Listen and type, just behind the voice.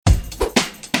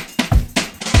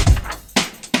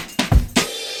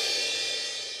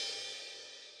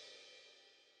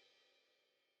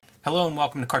Hello and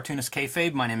welcome to Cartoonist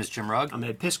Kayfabe. My name is Jim Rugg. I'm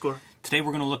Ed Piskor. Today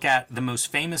we're going to look at the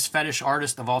most famous fetish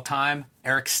artist of all time,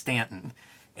 Eric Stanton.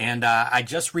 And I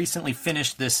just recently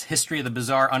finished this History of the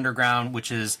Bizarre Underground,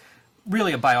 which is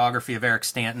really a biography of Eric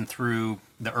Stanton through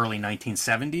the early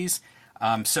 1970s.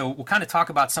 So we'll kind of talk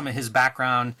about some of his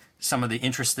background, some of the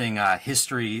interesting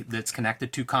history that's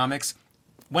connected to comics.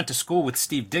 Went to school with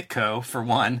Steve Ditko, for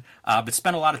one, but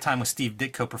spent a lot of time with Steve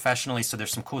Ditko professionally, so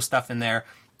there's some cool stuff in there.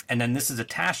 And then this is a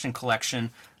Taschen collection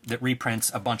that reprints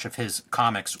a bunch of his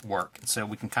comics work. And so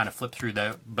we can kind of flip through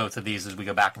both of these as we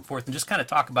go back and forth and just kind of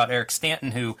talk about Eric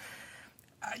Stanton, who,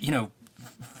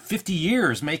 50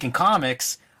 years making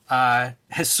comics,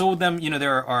 has sold them.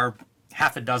 There are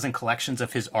half a dozen collections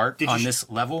of his art on this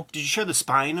level. Did you show the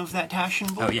spine of that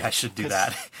Taschen book? Oh, yeah, I should do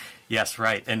that. Yes,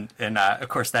 right. And of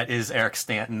course, that is Eric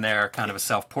Stanton there, kind of a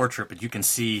self-portrait, but you can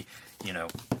see,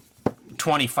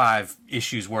 25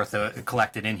 issues worth of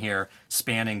collected in here,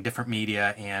 spanning different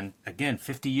media, and again,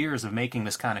 50 years of making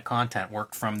this kind of content.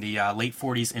 Worked from the late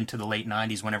 40s into the late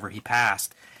 90s whenever he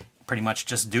passed, pretty much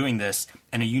just doing this,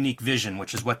 and a unique vision,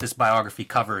 which is what this biography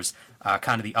covers,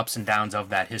 kind of the ups and downs of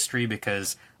that history,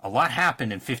 because a lot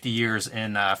happened in 50 years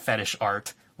in fetish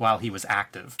art while he was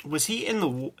active. Was he in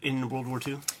World War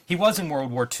II? He was in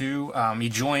World War II. He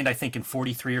joined, I think, in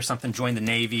 43 or something, joined the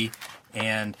Navy,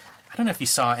 and I don't know if you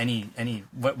saw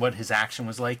what his action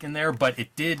was like in there, but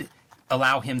it did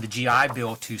allow him the GI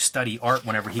Bill to study art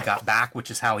whenever he got back, which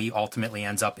is how he ultimately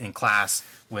ends up in class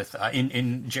with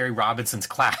in Jerry Robinson's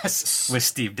class with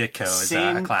Steve Ditko as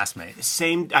a classmate.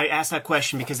 I asked that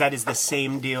question because that is the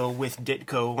same deal with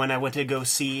Ditko. When I went to go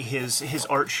see his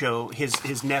art show,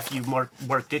 his nephew Mark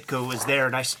Ditko was there,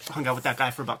 and I hung out with that guy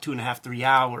for about 2.5, 3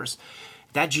 hours.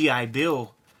 That GI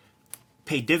Bill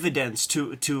paid dividends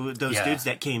to those dudes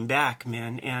that came back,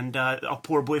 man. And a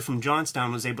poor boy from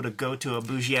Johnstown was able to go to a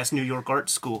bougie-ass New York art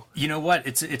school. You know what?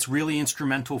 It's really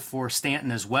instrumental for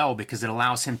Stanton as well, because it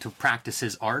allows him to practice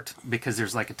his art, because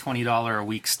there's like a $20 a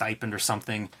week stipend or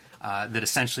something that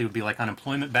essentially would be like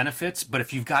unemployment benefits. But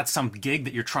if you've got some gig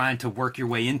that you're trying to work your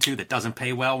way into that doesn't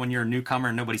pay well when you're a newcomer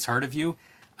and nobody's heard of you,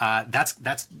 that's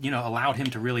allowed him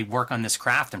to really work on this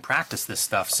craft and practice this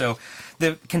stuff. So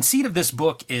the conceit of this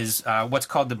book is what's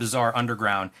called the Bizarre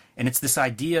Underground, and it's this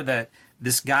idea that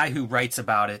this guy who writes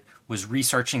about it was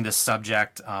researching this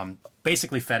subject,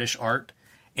 basically fetish art,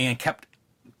 and kept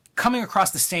coming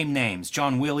across the same names: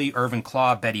 John Willie, Irvin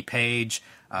Klaw, Betty Page,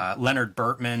 Leonard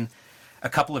Bertman, a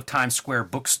couple of Times Square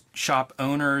bookshop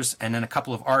owners, and then a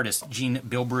couple of artists, Gene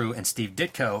Bilbrew and Steve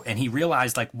Ditko. And he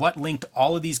realized what linked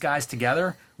all of these guys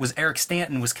together was Eric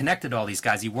Stanton was connected to all these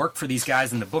guys. He worked for these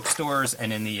guys in the bookstores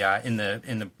and in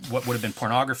the what would have been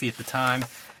pornography at the time,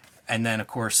 and then of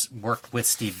course worked with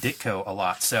Steve Ditko a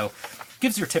lot. So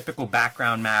gives your typical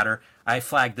background matter. I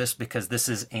flagged this because this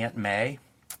is Aunt May.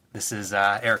 This is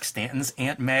Eric Stanton's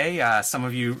Aunt May. Some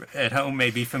of you at home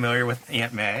may be familiar with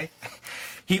Aunt May.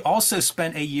 He also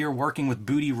spent a year working with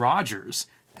Booty Rogers,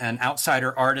 an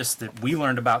outsider artist that we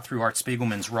learned about through Art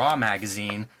Spiegelman's Raw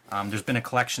magazine. There's been a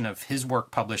collection of his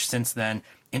work published since then.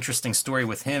 Interesting story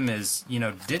with him is,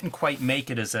 didn't quite make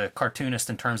it as a cartoonist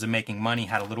in terms of making money,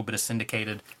 had a little bit of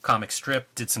syndicated comic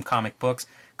strip, did some comic books,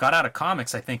 got out of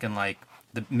comics, I think, in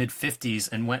the mid-50s,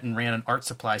 and went and ran an art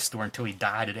supply store until he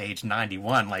died at age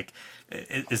 91.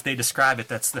 As they describe it,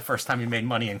 that's the first time he made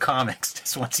money in comics.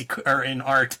 Just in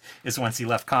art is once he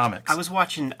left comics. I was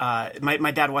watching.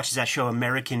 My dad watches that show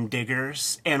American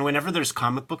Diggers, and whenever there's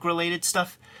comic book related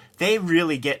stuff, they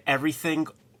really get everything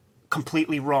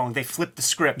completely wrong. They flip the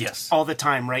script all the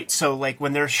time, right? So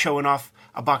when they're showing off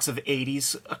a box of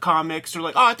 80s comics, they're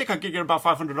like, "Oh, I think I could get about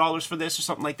 $500 for this," or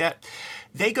something like that.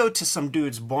 They go to some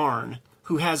dude's barn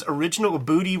who has original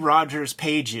Booty Rogers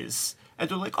pages, and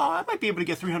they're like, "Oh, I might be able to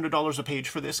get $300 a page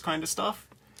for this kind of stuff."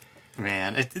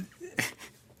 Man,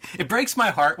 it breaks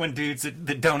my heart when dudes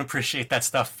that don't appreciate that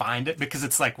stuff find it, because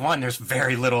it's one, there's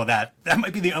very little of that. That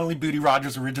might be the only Booty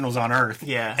Rogers originals on Earth.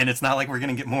 Yeah. And it's not like we're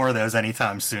going to get more of those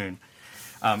anytime soon.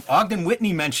 Ogden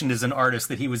Whitney mentioned as an artist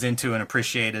that he was into and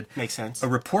appreciated. Makes sense. A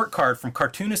report card from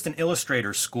Cartoonist and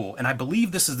Illustrator School, and I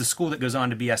believe this is the school that goes on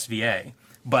to be SVA,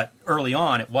 but early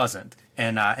on it wasn't.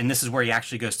 And this is where he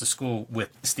actually goes to school with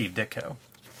Steve Ditko,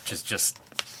 which is just,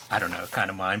 I don't know,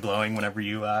 kind of mind-blowing whenever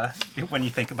when you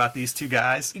think about these two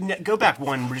guys. Go back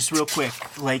one just real quick.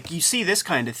 You see this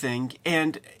kind of thing,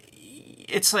 and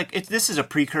it's this is a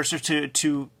precursor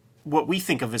to what we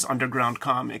think of as underground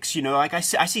comics. I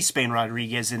see Spain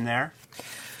Rodriguez in there.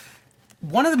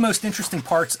 One of the most interesting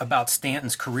parts about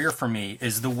Stanton's career for me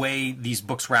is the way these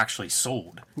books were actually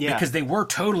sold. Yeah. Because they were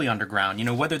totally underground.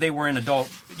 Whether they were in adult,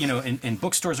 in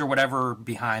bookstores or whatever,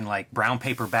 behind brown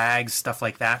paper bags, stuff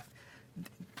like that.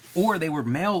 or they were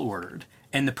mail ordered.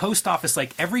 And the post office,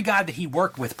 like every guy that he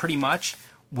worked with pretty much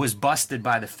was busted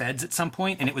by the feds at some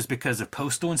point, and it was because of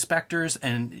postal inspectors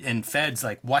and feds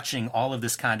like watching all of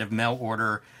this kind of mail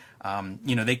order.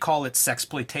 They call it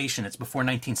sexploitation. It's before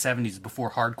 1970s,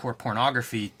 before hardcore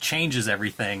pornography changes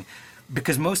everything,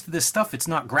 because most of this stuff, it's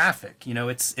not graphic.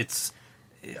 It's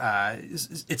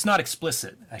not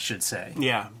explicit, I should say.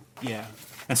 Yeah.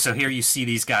 And so here you see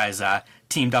these guys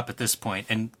teamed up at this point,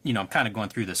 and I'm kind of going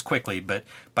through this quickly, but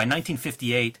by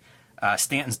 1958.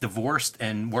 Stanton's divorced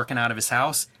and working out of his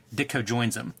house. Ditko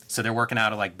joins him. So they're working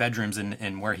out of like bedrooms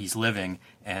in where he's living.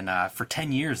 And for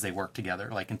 10 years they worked together,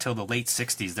 like until the late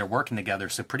 60s. They're working together.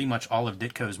 So pretty much all of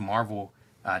Ditko's Marvel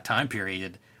time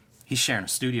period, he's sharing a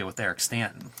studio with Eric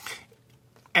Stanton.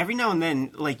 Every now and then,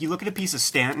 like you look at a piece of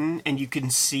Stanton and you can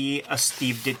see a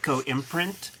Steve Ditko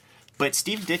imprint. But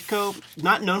Steve Ditko,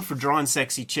 not known for drawing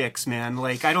sexy chicks, man.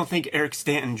 Like I don't think Eric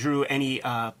Stanton drew any,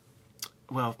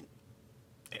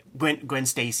 Gwen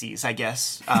Stacy's, I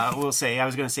guess. We'll say. I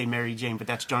was going to say Mary Jane, but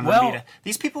that's John Romita.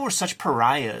 These people were such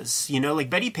pariahs, like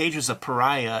Betty Page was a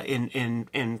pariah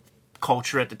in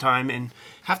culture at the time, and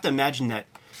have to imagine that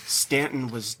Stanton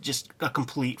was just a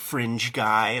complete fringe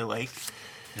guy. Like,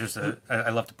 I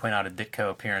love to point out a Ditko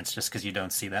appearance just because you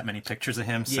don't see that many pictures of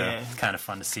him, so it's kind of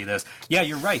fun to see those. Yeah,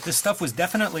 you're right. This stuff was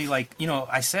definitely like,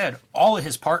 I said, all of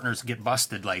his partners get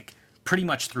busted like pretty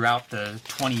much throughout the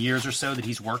 20 years or so that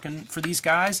he's working for these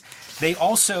guys. They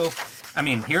also,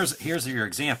 here's your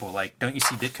example. Like, don't you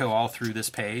see Ditko all through this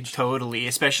page? Totally,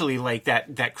 especially like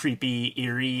that creepy,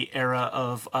 eerie era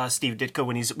of Steve Ditko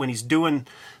when he's doing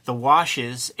the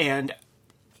washes, and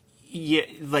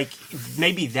like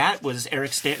maybe that was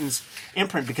Eric Stanton's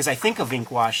imprint, because I think of ink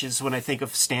washes when I think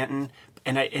of Stanton,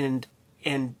 and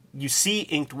you see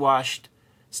inked washed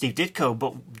Steve Ditko,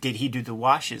 but did he do the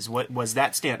washes? What was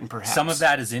that Stanton, perhaps? Some of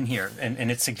that is in here,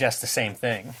 and it suggests the same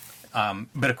thing.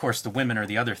 But of course, the women are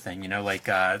the other thing.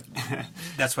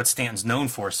 That's what Stanton's known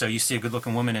for. So you see a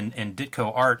good-looking woman in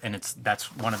Ditko art, and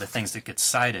that's one of the things that gets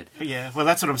cited. Yeah, well,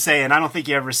 that's what I'm saying. I don't think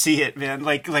you ever see it, man.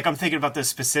 Like I'm thinking about the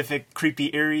specific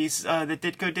creepy Aries that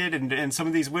Ditko did, and some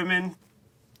of these women.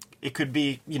 It could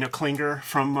be, Klinger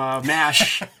from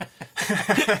MASH.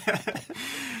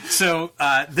 So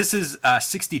this is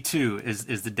 62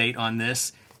 is the date on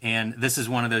this, and this is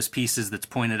one of those pieces that's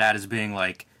pointed at as being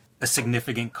like a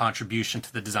significant contribution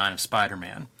to the design of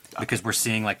Spider-Man, because we're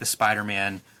seeing like the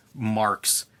Spider-Man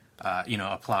marks,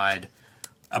 applied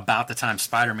about the time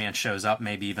Spider-Man shows up,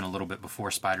 maybe even a little bit before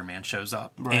Spider-Man shows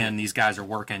up, right. And these guys are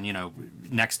working,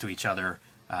 next to each other,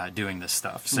 doing this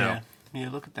stuff. So yeah,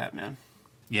 look at that, man.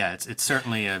 Yeah, it's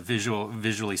certainly a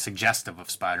visually suggestive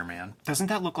of Spider-Man. Doesn't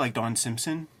that look like Don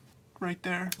Simpson right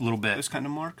there? A little bit. Those kind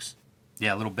of marks?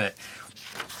 Yeah, a little bit.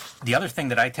 The other thing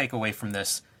that I take away from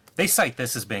this, they cite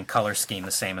this as being color scheme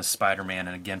the same as Spider-Man,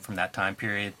 and again from that time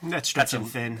period. That's stretching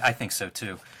thin. I think so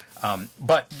too.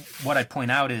 But what I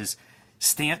point out is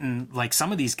Stanton, like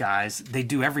some of these guys, they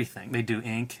do everything. They do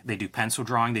ink, they do pencil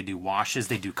drawing, they do washes,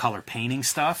 they do color painting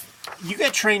stuff. You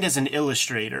got trained as an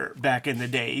illustrator back in the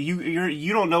day.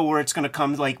 You don't know where it's going to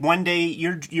come. Like one day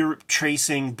you're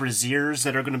tracing brassieres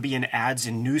that are going to be in ads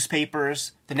in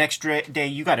newspapers. The next day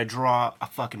you got to draw a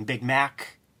fucking Big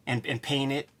Mac and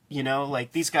paint it.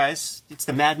 Like these guys, it's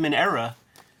the Mad Men era.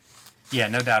 Yeah,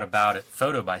 no doubt about it.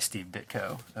 Photo by Steve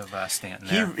Ditko of Stanton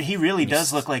there. He really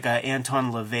does look like a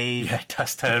Anton LaVey yeah, it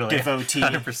does, totally. Devotee.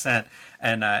 100%.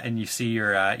 And you see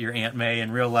your Aunt May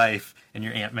in real life and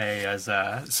your Aunt May as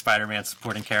a Spider-Man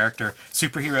supporting character.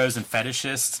 Superheroes and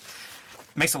fetishists.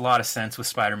 Makes a lot of sense with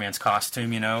Spider-Man's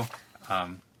costume,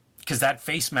 because that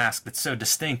face mask that's so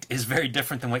distinct is very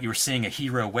different than what you were seeing a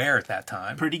hero wear at that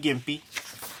time. Pretty gimpy.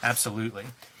 Absolutely.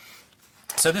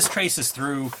 So this traces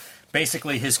through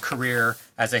basically his career,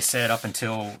 as I said, up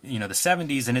until, the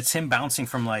 70s, and it's him bouncing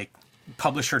from, like,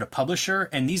 publisher to publisher,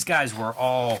 and these guys were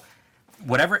all,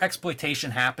 whatever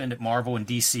exploitation happened at Marvel and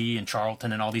DC and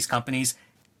Charlton and all these companies,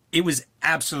 it was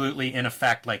absolutely in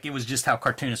effect, like, it was just how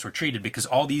cartoonists were treated, because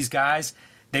all these guys,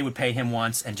 they would pay him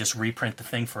once and just reprint the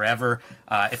thing forever.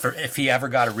 If he ever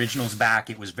got originals back,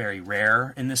 it was very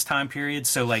rare in this time period.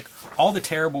 So, like, all the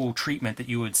terrible treatment that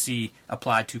you would see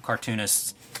applied to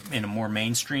cartoonists in a more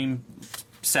mainstream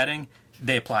setting,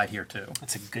 they applied here too.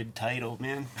 That's a good title,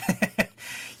 man.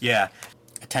 Yeah.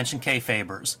 Attention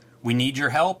kayfabers. We need your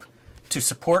help to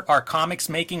support our comics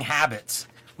making habits.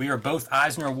 We are both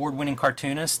Eisner Award-winning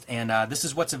cartoonists, and this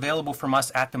is what's available from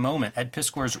us at the moment. Ed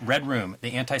Piskor's Red Room,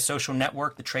 the Antisocial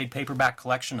Network, the trade paperback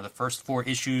collection of the first 4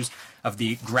 issues of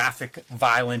the graphic,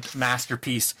 violent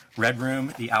masterpiece Red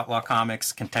Room, the Outlaw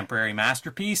Comics contemporary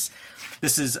masterpiece.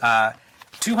 This is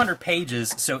 200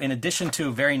 pages. So in addition to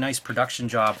a very nice production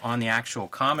job on the actual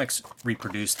comics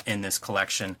reproduced in this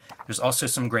collection, there's also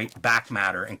some great back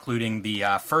matter, including the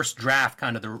first draft,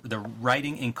 kind of the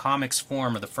writing in comics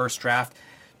form of the first draft.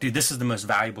 Dude, this is the most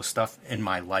valuable stuff in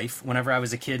my life. Whenever I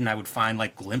was a kid and I would find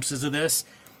like glimpses of this,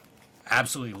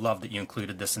 absolutely love that you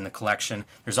included this in the collection.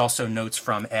 There's also notes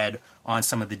from Ed on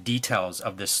some of the details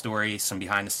of this story, some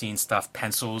behind the scenes stuff,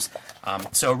 pencils.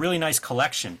 So a really nice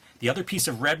collection. The other piece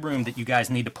of Red Room that you guys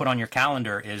need to put on your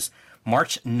calendar is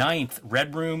March 9th.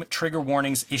 Red Room Trigger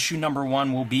Warnings issue number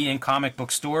 1 will be in comic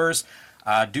book stores.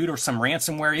 Due to some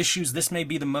ransomware issues, this may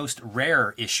be the most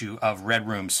rare issue of Red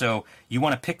Room. So you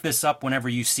want to pick this up whenever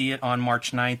you see it on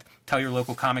March 9th. Tell your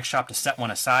local comic shop to set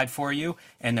one aside for you.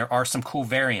 And there are some cool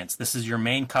variants. This is your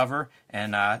main cover,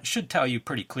 and should tell you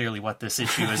pretty clearly what this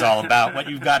issue is all about, what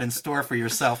you've got in store for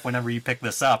yourself whenever you pick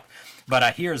this up.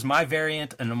 But here's my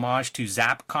variant, an homage to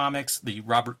Zap Comics, the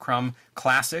Robert Crumb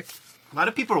classic. A lot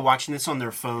of people are watching this on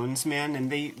their phones, man, and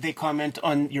they comment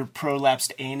on your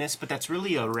prolapsed anus, but that's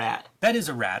really a rat. That is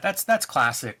a rat. That's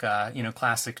classic,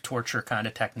 classic torture kind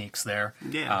of techniques there.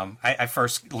 Yeah. I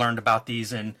first learned about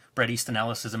these in Bret Easton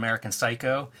Ellis's American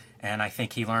Psycho, and I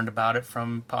think he learned about it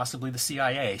from possibly the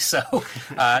CIA. So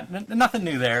nothing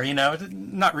new there,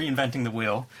 not reinventing the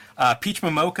wheel. Peach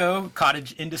Momoko,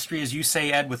 Cottage Industry, as you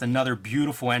say, Ed, with another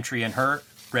beautiful entry in her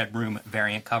Red Room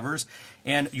variant covers.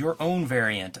 And your own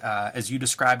variant, as you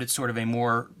described it, sort of a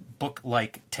more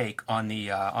book-like take on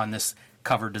the on this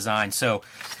cover design. So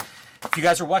if you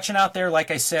guys are watching out there,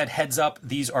 like I said, heads up,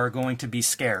 these are going to be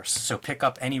scarce. So pick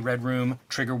up any Red Room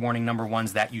Trigger Warning number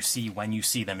 1s that you see when you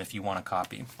see them if you want a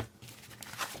copy.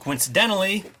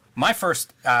 Coincidentally, my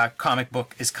first comic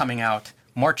book is coming out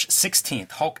March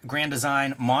 16th, Hulk Grand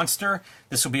Design Monster.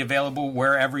 This will be available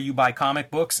wherever you buy comic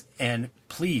books, and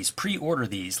please pre-order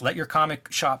these. Let your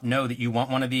comic shop know that you want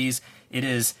one of these. It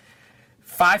is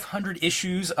 500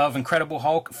 issues of Incredible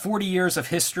Hulk, 40 years of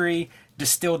history,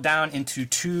 distilled down into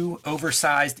 2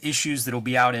 oversized issues that will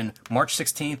be out in March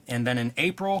 16th and then in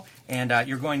April. And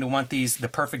you're going to want these, the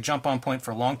perfect jump-on point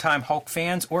for longtime Hulk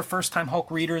fans or first-time Hulk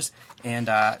readers. And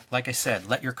like I said,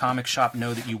 let your comic shop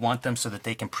know that you want them so that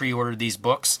they can pre-order these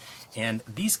books. And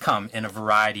these come in a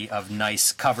variety of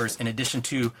nice covers. In addition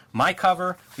to my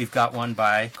cover, we've got one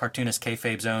by cartoonist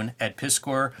Kayfabe's own Ed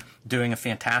Piskor, doing a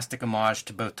fantastic homage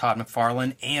to both Todd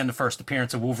McFarlane and the first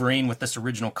appearance of Wolverine with this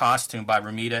original costume by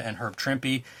Romita and Herb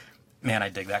Trimpe. Man, I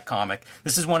dig that comic.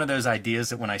 This is one of those ideas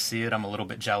that when I see it, I'm a little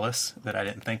bit jealous that I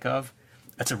didn't think of.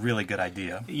 That's a really good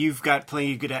idea. You've got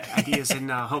plenty of good ideas in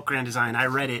Hulk Grand Design. I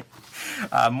read it.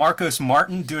 Marcos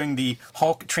Martin doing the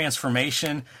Hulk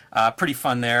transformation. Pretty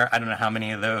fun there. I don't know how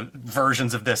many of the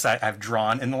versions of this I've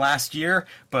drawn in the last year,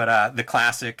 but the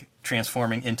classic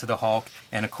transforming into the Hulk.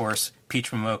 And, of course,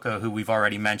 Peach Momoko, who we've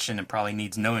already mentioned and probably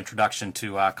needs no introduction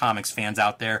to comics fans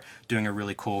out there, doing a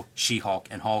really cool She-Hulk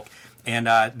and Hulk. And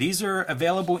these are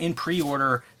available in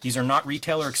pre-order. These are not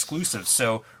retailer exclusives,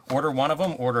 so order one of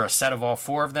them, order a set of all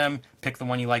 4 of them, pick the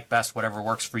one you like best, whatever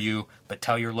works for you, but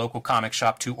tell your local comic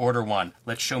shop to order one.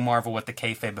 Let's show Marvel what the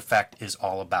kayfabe effect is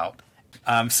all about.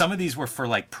 Some of these were for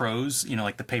like pros,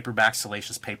 like the paperbacks,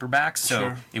 Salacious paperbacks, so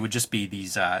sure. It would just be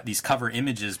these cover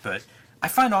images, but I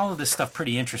find all of this stuff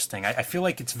pretty interesting. I feel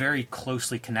like it's very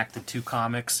closely connected to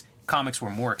comics. Comics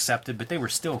were more accepted, but they were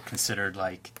still considered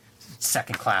like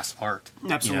second-class art,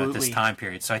 Absolutely. At this time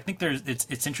period. So I think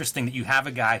it's interesting that you have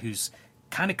a guy who's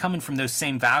kind of coming from those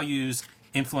same values,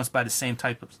 influenced by the same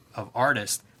type of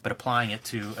artist, but applying it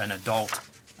to an adult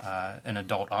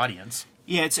audience.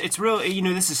 Yeah, it's real.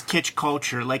 This is kitsch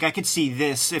culture. Like I could see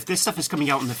this if this stuff is coming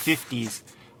out in the 50s.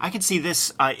 I could see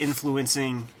this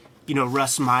influencing,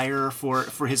 Russ Meyer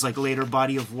for his like later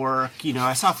body of work.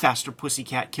 I saw Faster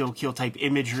Pussycat Kill type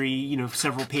imagery.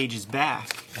 Several pages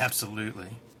back. Absolutely.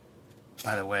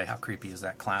 By the way, how creepy is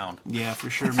that clown? Yeah, for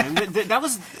sure, man. that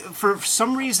was, for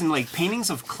some reason, like,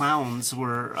 paintings of clowns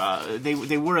were, they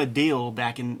were a deal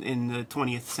back in the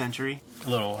 20th century.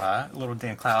 Little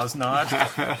Dan Clowes nod.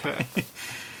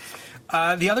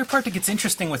 The other part that gets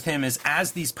interesting with him is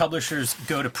as these publishers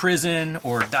go to prison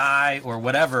or die or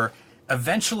whatever,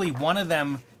 eventually one of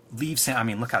them leaves him. I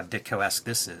mean, look how Ditko-esque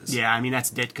this is. Yeah, I mean, that's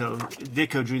Ditko.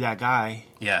 Ditko drew that guy.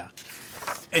 Yeah.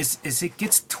 As it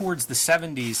gets towards the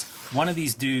 70s, one of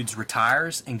these dudes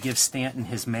retires and gives Stanton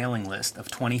his mailing list of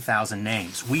 20,000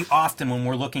 names. We often, when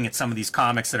we're looking at some of these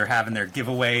comics that are having their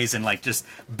giveaways and like just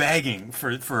begging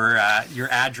for your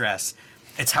address,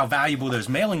 it's how valuable those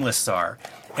mailing lists are.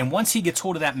 And once he gets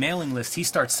hold of that mailing list, he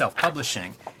starts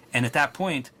self-publishing. And at that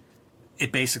point,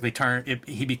 it basically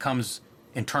he becomes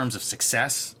in terms of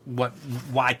success,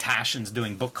 why Taschen's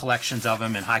doing book collections of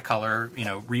him and high color,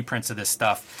 reprints of this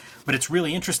stuff. But it's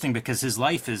really interesting because his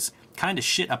life is kind of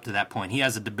shit up to that point. He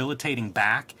has a debilitating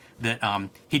back that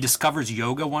he discovers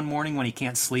yoga one morning when he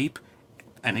can't sleep,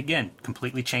 and again,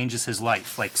 completely changes his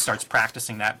life. Like, starts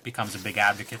practicing that, becomes a big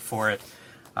advocate for it,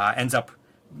 ends up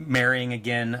marrying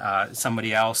again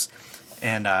somebody else,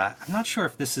 and I'm not sure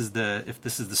if this is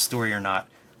the story or not.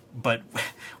 But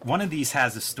one of these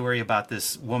has a story about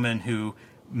this woman who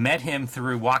met him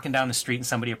through walking down the street, and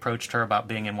somebody approached her about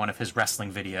being in one of his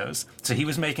wrestling videos. So he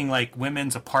was making like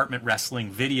women's apartment wrestling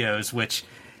videos, which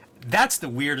that's the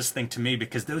weirdest thing to me,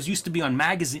 because those used to be on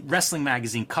wrestling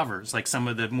magazine covers, like some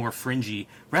of the more fringy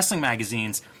wrestling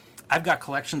magazines. I've got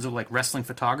collections of like wrestling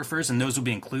photographers, and those will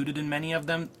be included in many of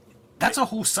them. That's a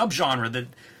whole subgenre that...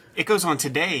 It goes on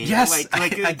today. Yes, I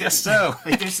guess so.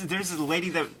 Like there's a lady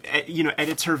that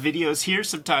edits her videos here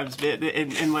sometimes,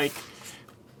 and like,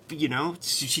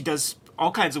 she does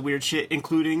all kinds of weird shit,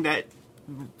 including that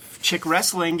chick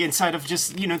wrestling inside of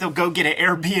just they'll go get an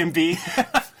Airbnb.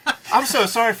 I'm so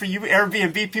sorry for you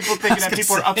Airbnb people thinking that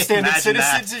people are upstanding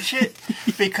citizens and shit,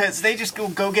 because they just go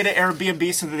get an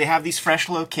Airbnb so that they have these fresh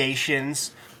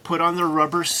locations, put on their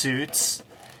rubber suits,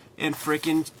 and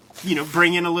freaking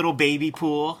bring in a little baby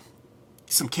pool,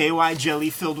 some KY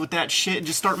jelly filled with that shit, and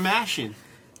just start mashing.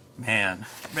 Man,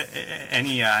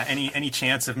 any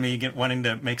chance of me wanting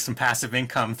to make some passive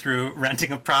income through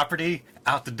renting a property?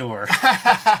 Out the door.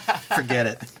 Forget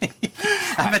it.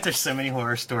 I bet there's so many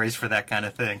horror stories for that kind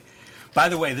of thing. By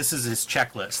the way, this is his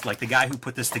checklist. Like, the guy who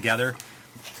put this together,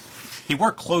 he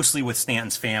worked closely with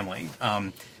Stanton's family.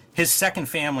 His second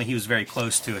family he was very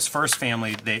close to. His first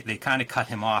family, they kind of cut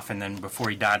him off, and then before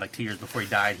he died, like 2 years before he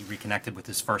died, he reconnected with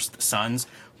his first sons.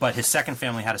 But his second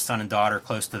family had a son and daughter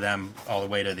close to them all the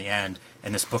way to the end,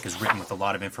 and this book is written with a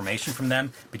lot of information from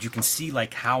them. But you can see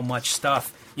like how much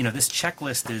stuff, this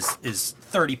checklist is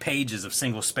 30 pages of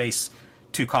single space,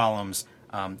 2 columns,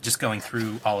 just going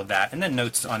through all of that, and then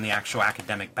notes on the actual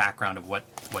academic background of what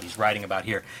he's writing about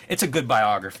here. It's a good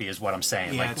biography, is what I'm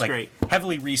saying. Yeah, it's great.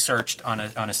 Heavily researched on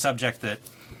a subject that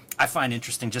I find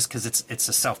interesting, just because it's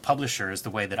a self-publisher, is the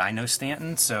way that I know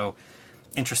Stanton. So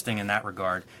interesting in that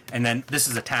regard. And then this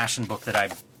is a Taschen book that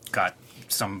I got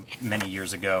many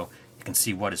years ago. You can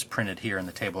see what is printed here in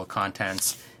the table of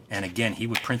contents. And again, he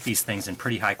would print these things in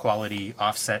pretty high quality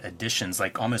offset editions,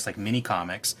 like almost like mini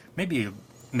comics.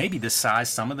 Maybe this size,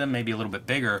 some of them maybe a little bit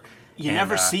bigger. You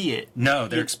never see it. No,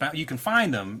 they're you can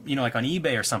find them, like on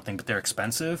eBay or something, but they're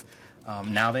expensive.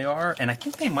 Now they are, and I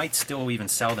think they might still even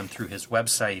sell them through his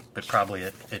website, but probably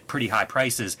at pretty high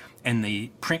prices. And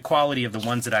the print quality of the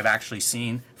ones that I've actually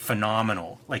seen,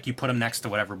 phenomenal. Like, you put them next to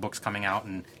whatever book's coming out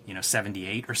in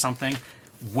 78 or something.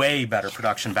 Way better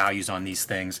production values on these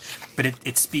things. But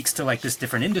it speaks to like this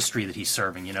different industry that he's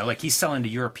serving, like he's selling to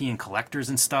European collectors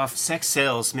and stuff. Sex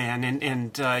sells, man,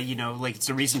 and like it's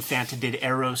the reason Fanta did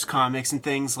Eros comics and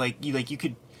things. Like you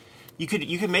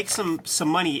could make some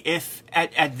money if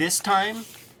at this time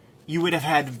you would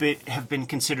have been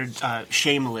considered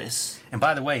shameless. And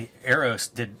by the way, Eros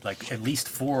did like at least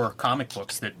 4 comic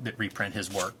books that reprint his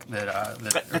work.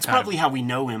 That's probably how we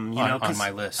know him. On my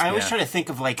list. I always try to think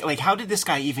of like how did this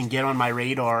guy even get on my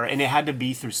radar? And it had to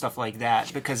be through stuff like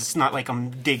that, because it's not like I'm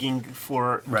digging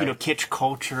for kitsch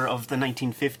culture of the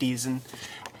 1950s and.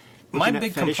 My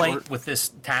big complaint with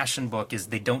this Taschen book is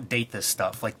they don't date this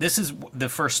stuff. Like, this is the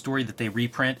first story that they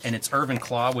reprint, and it's Irvin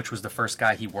Klaw, which was the first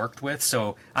guy he worked with.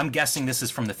 So I'm guessing this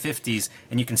is from the 50s,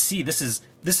 and you can see this is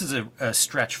a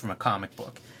stretch from a comic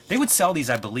book. They would sell these,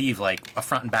 I believe, like a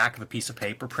front and back of a piece of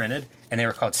paper printed, and they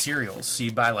were called serials. So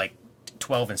you'd buy like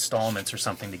 12 installments or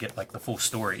something to get like the full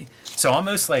story. So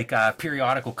almost like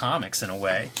periodical comics in a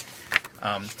way.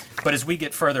 But as we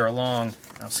get further along,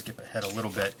 I'll skip ahead a little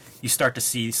bit, you start to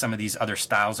see some of these other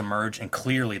styles emerge, and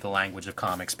clearly the language of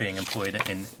comics being employed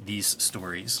in these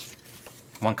stories.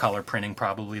 One color printing,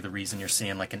 probably the reason you're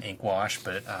seeing like an ink wash,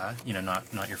 but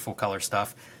not your full color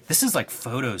stuff. This is like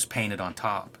photos painted on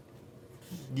top.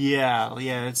 Yeah,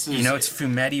 it's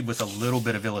fumetti with a little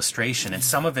bit of illustration, and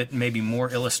some of it may be more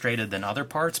illustrated than other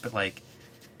parts, but like,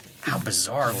 how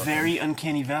bizarre looking. Very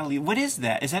uncanny valley. What is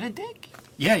that? Is that a dick?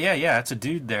 Yeah, it's a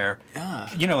dude there.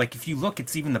 Yeah. Like if you look,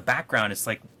 it's even the background, it's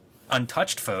like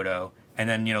untouched photo, and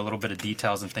then, a little bit of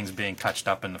details and things being touched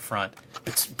up in the front.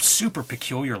 It's super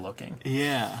peculiar looking.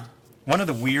 Yeah. One of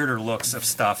the weirder looks of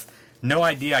stuff. No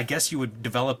idea. I guess you would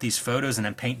develop these photos and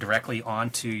then paint directly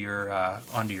onto your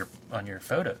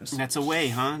photos. That's a way,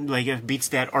 huh? Like it beats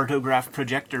that Artograph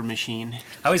projector machine.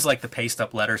 I always like the paste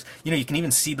up letters. You can even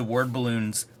see the word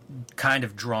balloons kind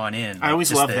of drawn in. I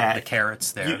always love that. The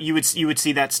carrots there. You would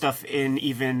see that stuff in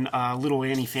even Little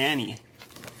Annie Fanny.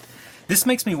 This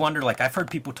makes me wonder, like, I've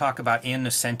heard people talk about Ann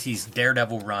Nocenti's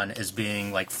Daredevil run as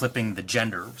being like flipping the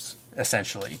genders,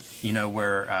 essentially. You know,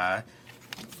 where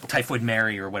Typhoid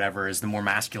Mary or whatever is the more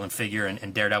masculine figure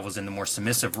and Daredevil's in the more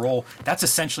submissive role. That's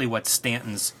essentially what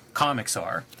Stanton's comics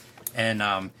are.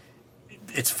 And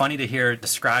it's funny to hear it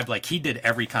described like he did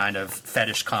every kind of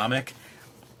fetish comic.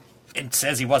 It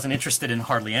says he wasn't interested in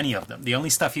hardly any of them. The only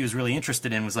stuff he was really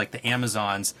interested in was like the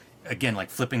Amazons, again, like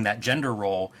flipping that gender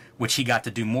role, which he got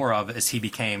to do more of as he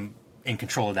became in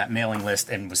control of that mailing list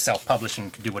and was self-publishing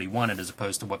and could do what he wanted as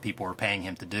opposed to what people were paying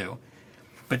him to do.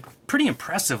 But pretty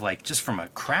impressive, like, just from a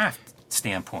craft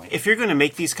standpoint. If you're going to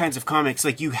make these kinds of comics,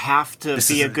 like, you have to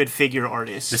be a good figure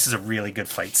artist. This is a really good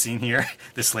fight scene here.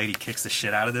 This lady kicks the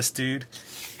shit out of this dude.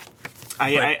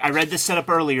 I read this setup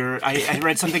earlier. I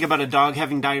read something about a dog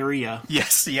having diarrhea.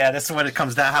 Yes, yeah, that's what it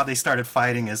comes down. How they started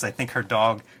fighting is I think her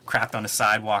dog crapped on a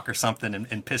sidewalk or something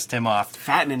and pissed him off.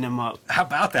 Fattening him up. How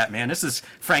about that, man? This is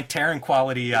Frank Taryn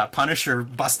quality Punisher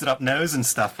busted up nose and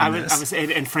stuff.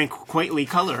 And Frank Quitely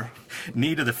color.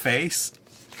 Knee to the face.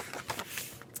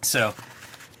 So,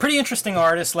 pretty interesting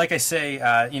artist. Like I say,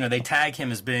 they tag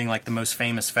him as being like the most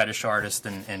famous fetish artist,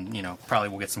 and probably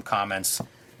we'll get some comments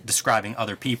describing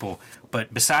other people.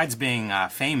 But besides being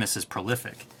famous, is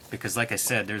prolific, because like I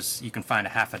said, you can find a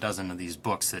half a dozen of these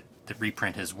books that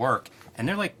reprint his work, and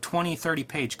they're like 20, 30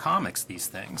 page comics, these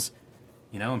things,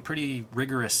 and pretty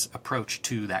rigorous approach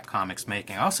to that comics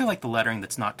making. I also like the lettering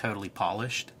that's not totally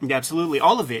polished. Yeah, absolutely.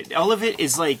 All of it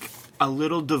is like a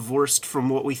little divorced from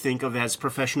what we think of as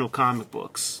professional comic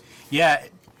books. Yeah.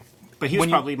 But he was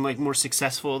probably like more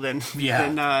successful than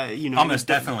almost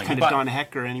definitely kind of Don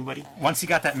Heck or anybody. Once he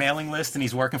got that mailing list and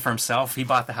he's working for himself, he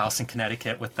bought the house in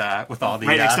Connecticut with all the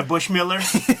right next to Bushmiller.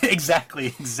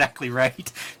 exactly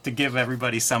right, to give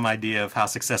everybody some idea of how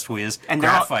successful he is. And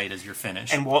Graphite is your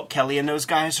finish. And Walt Kelly and those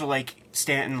guys are like,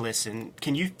 Stanton, listen,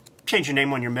 can you change your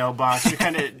name on your mailbox? You're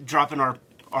kind of dropping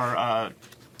our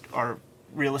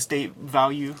real estate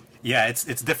value. Yeah, it's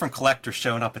different collectors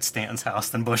showing up at Stanton's house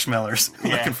than Bushmiller's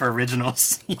looking for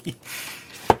originals.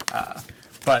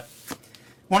 But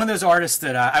one of those artists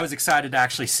that I was excited to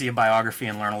actually see a biography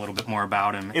and learn a little bit more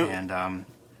about him.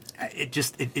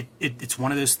 It's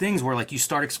one of those things where like you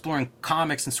start exploring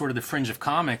comics and sort of the fringe of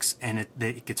comics, and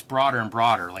it gets broader and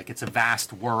broader. Like it's a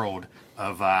vast world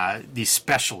of these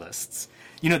specialists.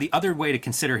 The other way to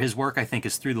consider his work, I think,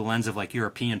 is through the lens of like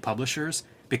European publishers,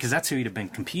 because that's who he'd have been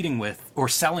competing with or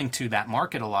selling to that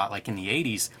market a lot, like in the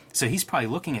 80s. So he's probably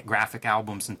looking at graphic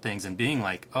albums and things and being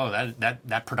like, oh,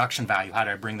 that production value, how do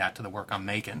I bring that to the work I'm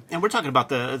making? And we're talking about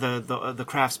the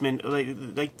craftsmen,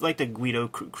 like the Guido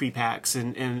Crepax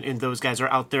and those guys are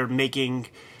out there making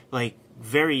like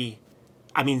very,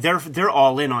 I mean, they're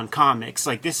all in on comics.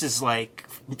 Like this is like,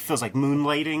 feels like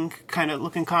moonlighting kind of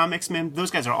looking comics, man.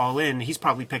 Those guys are all in. He's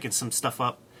probably picking some stuff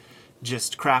up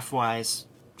just craft-wise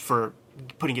for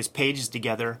putting his pages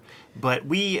together. But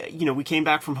we came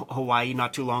back from Hawaii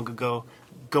not too long ago,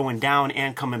 going down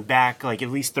and coming back, like at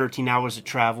least 13 hours of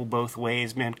travel both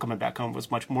ways. Man, coming back home was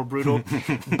much more brutal.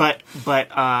 but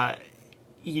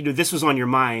this was on your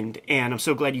mind, and I'm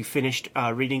so glad you finished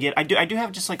reading it. I do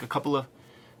have just like a couple of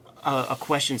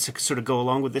questions to sort of go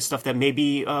along with this stuff that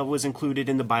maybe was included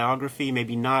in the biography,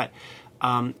 maybe not.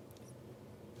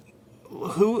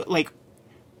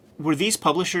 Were these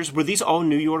publishers, were these all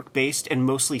New York based and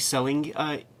mostly selling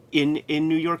in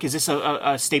New York? Is this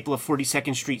a staple of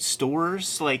 42nd Street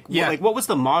stores? What was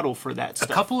the model for that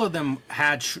stuff? A couple of them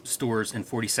had stores in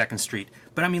 42nd Street,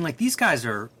 but I mean, like these guys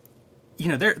are,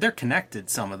 they're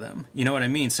connected, some of them. You know what I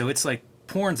mean? So it's like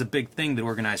porn's a big thing that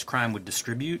organized crime would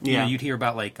distribute. Yeah. You'd hear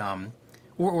about like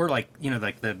or like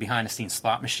like the behind the scenes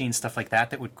slot machines, stuff like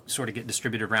that would sort of get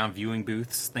distributed around viewing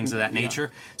booths, things of that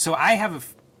nature. So I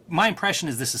have my impression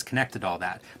is this is connected to all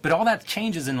that. But all that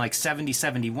changes in like 70,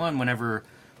 71 whenever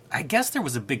I guess there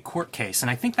was a big court case,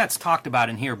 and I think that's talked about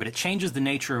in here, but it changes the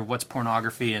nature of what's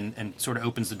pornography and sort of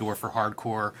opens the door for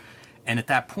hardcore. And at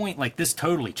that point, like, this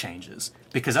totally changes.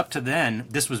 Because up to then,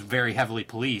 this was very heavily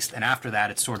policed. And after that,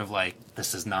 it's sort of like,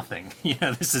 this is nothing.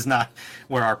 This is not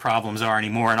where our problems are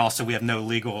anymore. And also, we have no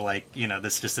legal,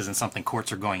 this just isn't something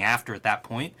courts are going after at that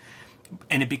point.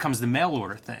 And it becomes the mail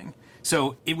order thing.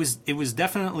 So it was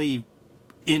definitely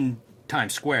in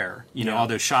Times Square, all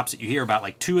those shops that you hear about.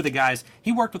 Like, two of the guys,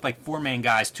 he worked with, like, four main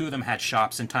guys. Two of them had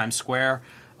shops in Times Square.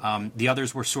 The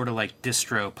others were sort of like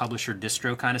publisher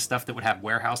distro kind of stuff that would have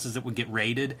warehouses that would get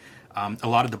raided. A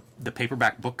lot of the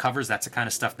paperback book covers, that's the kind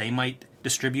of stuff they might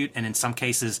distribute, and in some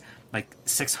cases, like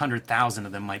 600,000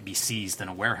 of them might be seized in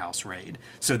a warehouse raid.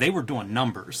 So they were doing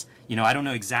numbers. You know, I don't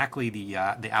know exactly the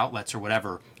outlets or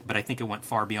whatever, but I think it went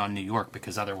far beyond New York,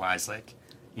 because otherwise, like,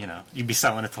 you know, you'd be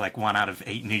selling it to like 1 out of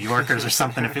 8 New Yorkers or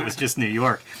something if it was just New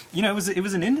York. You know, it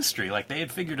was an industry. Like, they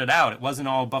had figured it out. It wasn't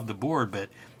all above the board, but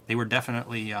they were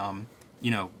definitely,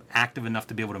 you know, active enough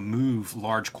to be able to move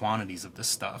large quantities of this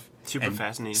stuff. Super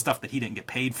fascinating. Stuff that he didn't get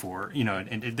paid for, you know,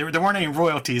 and there weren't any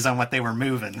royalties on what they were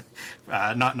moving.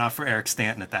 Not for Eric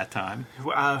Stanton at that time.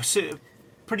 So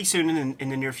pretty soon in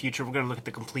the near future, we're going to look at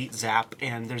the complete Zap,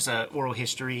 and there's a oral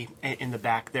history in the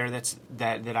back there that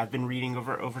I've been reading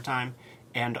over time,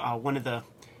 and one of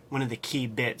the key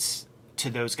bits to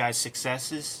those guys'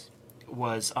 successes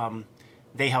was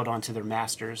they held on to their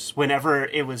masters. Whenever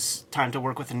it was time to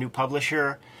work with a new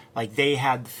publisher, like, they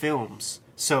had the films,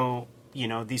 so, you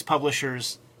know, these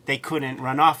publishers, they couldn't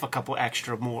run off a couple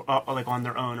extra more like on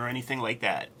their own or anything like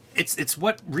that. It's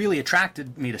what really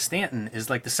attracted me to Stanton, is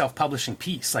like the self-publishing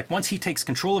piece. Like, once he takes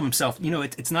control of himself, you know,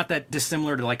 it's not that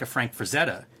dissimilar to like a Frank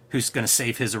Frazetta, who's going to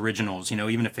save his originals, you know,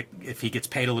 even if he gets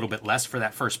paid a little bit less for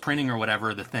that first printing or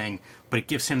whatever the thing, but it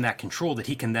gives him that control that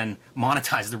he can then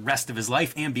monetize the rest of his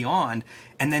life and beyond.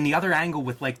 And then the other angle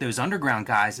with like those underground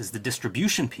guys is the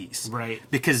distribution piece. Right.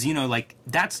 Because, you know, like,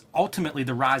 that's ultimately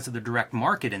the rise of the direct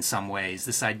market in some ways,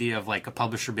 this idea of like a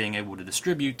publisher being able to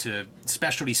distribute to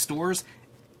specialty stores.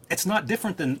 It's not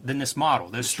different than this model.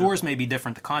 Those stores may be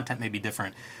different, the content may be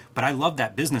different, but I love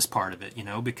that business part of it, you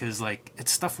know, because like,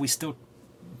 it's stuff we still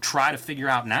try to figure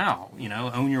out now, you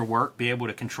know, own your work, be able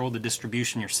to control the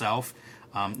distribution yourself.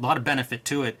 A lot of benefit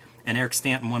to it, and Eric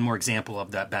Stanton, one more example of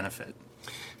that benefit.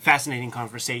 Fascinating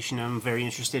conversation. I'm very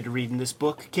interested to read in this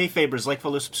book. Kayfabers, like,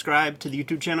 follow, subscribe to the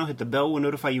YouTube channel, hit the bell, we'll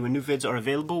notify you when new vids are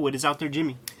available. What is out there,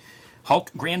 Jimmy?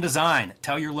 Hulk Grand Design.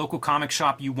 Tell your local comic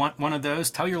shop you want one of those.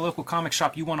 Tell your local comic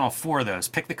shop you want all 4 of those.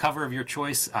 Pick the cover of your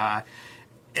choice,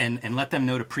 and let them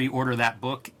know to pre-order that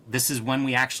book. This is when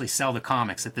we actually sell the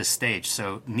comics at this stage,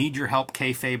 so need your help,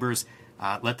 Kayfabers.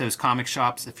 Let those comic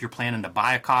shops, if you're planning to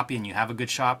buy a copy and you have a good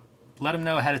shop, let them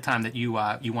know ahead of time that you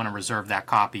want to reserve that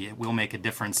copy. It will make a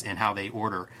difference in how they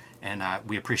order, and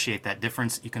we appreciate that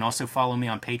difference. You can also follow me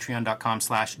on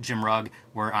patreon.com/JimRugg,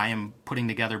 where I am putting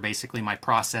together basically my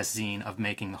process zine of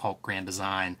making the Hulk Grand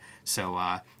Design. So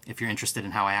if you're interested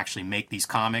in how I actually make these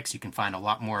comics, you can find a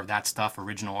lot more of that stuff,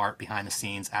 original art behind the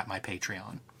scenes, at my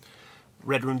Patreon.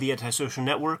 Red Room, the Antisocial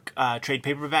Network. Trade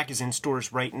paperback is in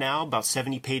stores right now. About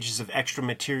 70 pages of extra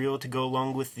material to go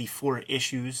along with the 4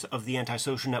 issues of the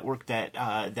Antisocial Network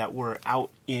that were out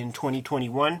in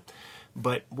 2021.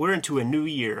 But we're into a new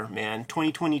year, man.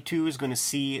 2022 is going to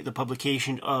see the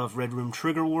publication of Red Room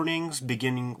Trigger Warnings,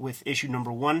 beginning with issue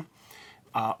number 1.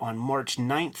 On March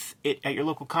 9th at your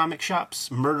local comic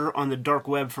shops. Murder on the Dark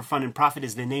Web for Fun and Profit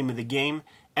is the name of the game.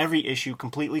 Every issue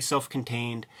completely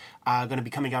self-contained, going to be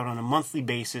coming out on a monthly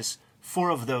basis. 4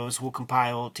 of those will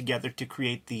compile together to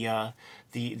create the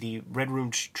Red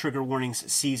Room Trigger Warnings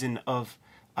season of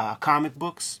comic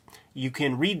books. You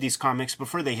can read these comics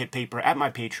before they hit paper at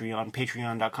my Patreon,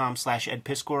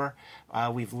 patreon.com/edpiskor.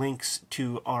 We've links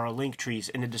to our link trees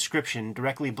in the description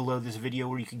directly below this video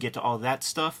where you can get to all that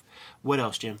stuff. What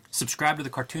else, Jim? Subscribe to the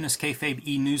Cartoonist Kayfabe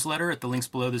e-newsletter at the links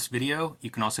below this video. You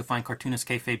can also find Cartoonist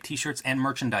Kayfabe t-shirts and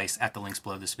merchandise at the links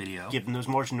below this video. Given those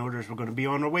margin orders, we're going to be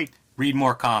on our way. Read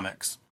more comics.